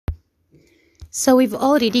So we've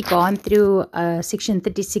already gone through Section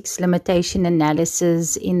 36 limitation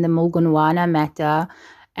analysis in the Mulgunwana matter,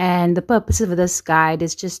 and the purpose of this guide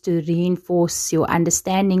is just to reinforce your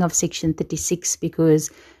understanding of Section 36 because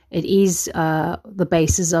it is the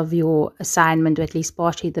basis of your assignment, or at least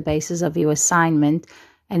partially the basis of your assignment,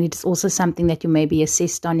 and it's also something that you may be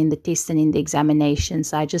assessed on in the test and in the examination.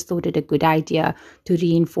 So I just thought it a good idea to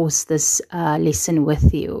reinforce this lesson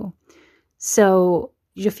with you. So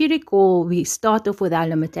if you recall, we start off with our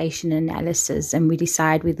limitation analysis and we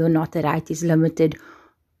decide whether or not the right is limited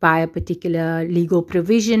by a particular legal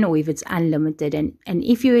provision or if it's unlimited. And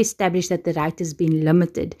if you establish that the right has been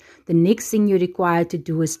limited, the next thing you're required to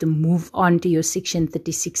do is to move on to your Section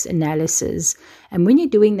 36 analysis. And when you're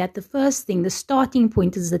doing that, the first thing, the starting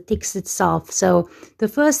point is the text itself. So the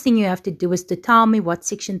first thing you have to do is to tell me what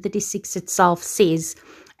Section 36 itself says.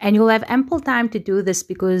 And you'll have ample time to do this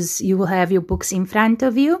because you will have your books in front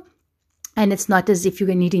of you. And it's not as if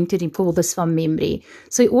you're needing to recall this from memory.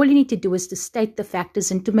 So all you need to do is to state the factors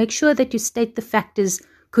and to make sure that you state the factors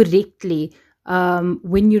correctly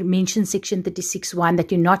when you mention Section 36.1,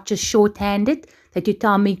 that you're not just shorthanded, that you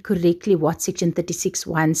tell me correctly what Section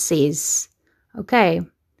 36.1 says. Okay.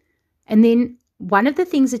 And then one of the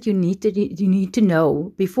things that you need to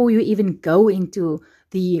know before you even go into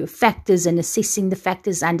the factors and assessing the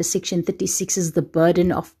factors under Section 36 is the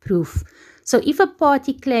burden of proof. So if a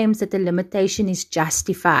party claims that the limitation is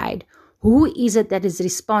justified, who is it that is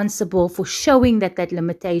responsible for showing that that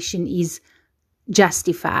limitation is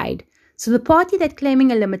justified? So the party that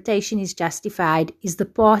claiming a limitation is justified is the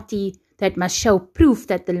party that must show proof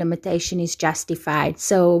that the limitation is justified.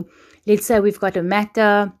 So let's say we've got a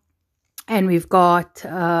matter and we've got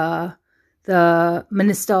the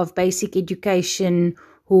Minister of Basic Education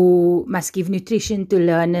who must give nutrition to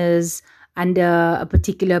learners under a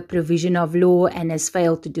particular provision of law and has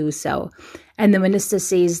failed to do so. And the minister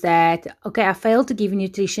says that, okay, I failed to give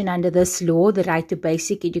nutrition under this law. The right to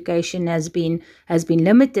basic education has been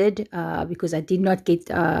limited because I did not get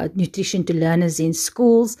nutrition to learners in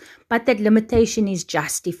schools, but that limitation is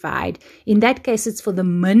justified. In that case, it's for the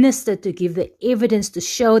minister to give the evidence to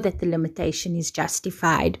show that the limitation is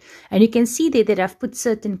justified. And you can see there that I've put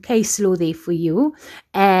certain case law there for you.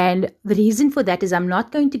 And the reason for that is I'm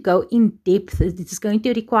not going to go in depth. It's going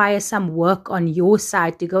to require some work on your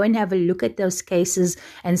side to go and have a look at those cases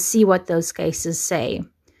and see what those cases say.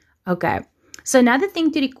 Okay. So another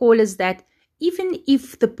thing to recall is that even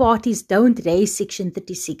if the parties don't raise Section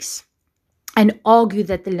 36 and argue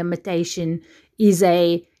that the limitation is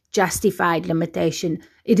a justified limitation,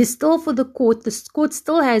 it is still for the court. The court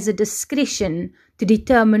still has a discretion to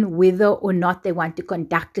determine whether or not they want to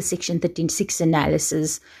conduct a Section 36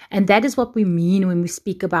 analysis. And that is what we mean when we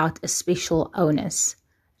speak about a special onus,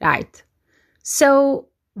 right? So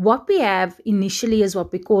what we have initially is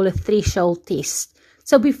what we call a threshold test.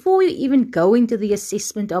 So before you even go into the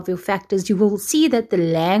assessment of your factors, you will see that the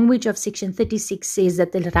language of Section 36 says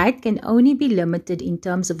that the right can only be limited in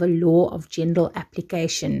terms of a law of general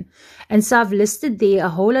application. And so I've listed there a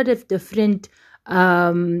whole lot of different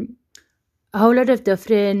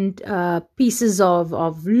pieces of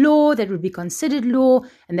law that would be considered law,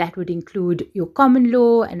 and that would include your common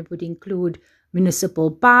law, and it would include municipal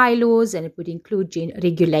bylaws, and it would include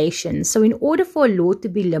regulations. So in order for a law to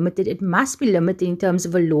be limited, it must be limited in terms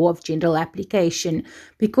of a law of general application,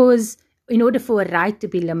 because in order for a right to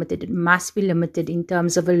be limited, it must be limited in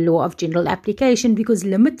terms of a law of general application, because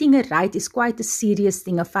limiting a right is quite a serious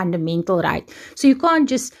thing, a fundamental right. So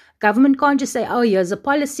government can't just say, oh, here's a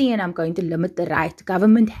policy and I'm going to limit the right.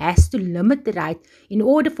 Government has to limit the right. In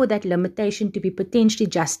order for that limitation to be potentially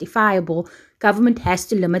justifiable, government has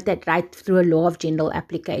to limit that right through a law of general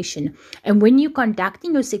application. And when you're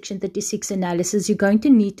conducting your Section 36 analysis, you're going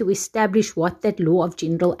to need to establish what that law of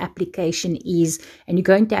general application is. And you're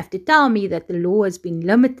going to have to tell me that the law has been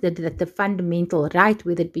limited, that the fundamental right,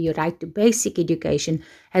 whether it be your right to basic education,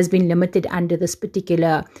 has been limited under this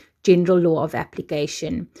particular general law of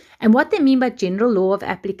application. And what they mean by general law of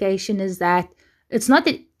application is that it's not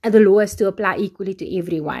that the law has to apply equally to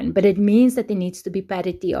everyone, but it means that there needs to be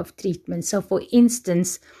parity of treatment. So for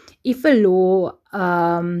instance, if a law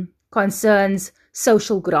concerns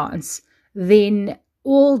social grants, then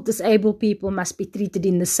all disabled people must be treated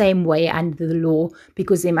in the same way under the law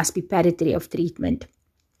because there must be parity of treatment.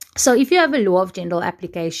 So if you have a law of general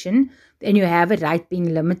application and you have a right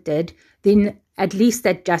being limited, then at least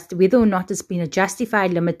that whether or not it's been a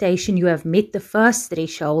justified limitation, you have met the first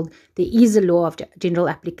threshold. There is a law of general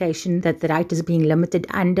application that the right is being limited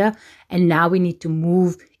under, and now we need to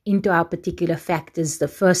move into our particular factors, the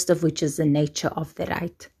first of which is the nature of the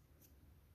right.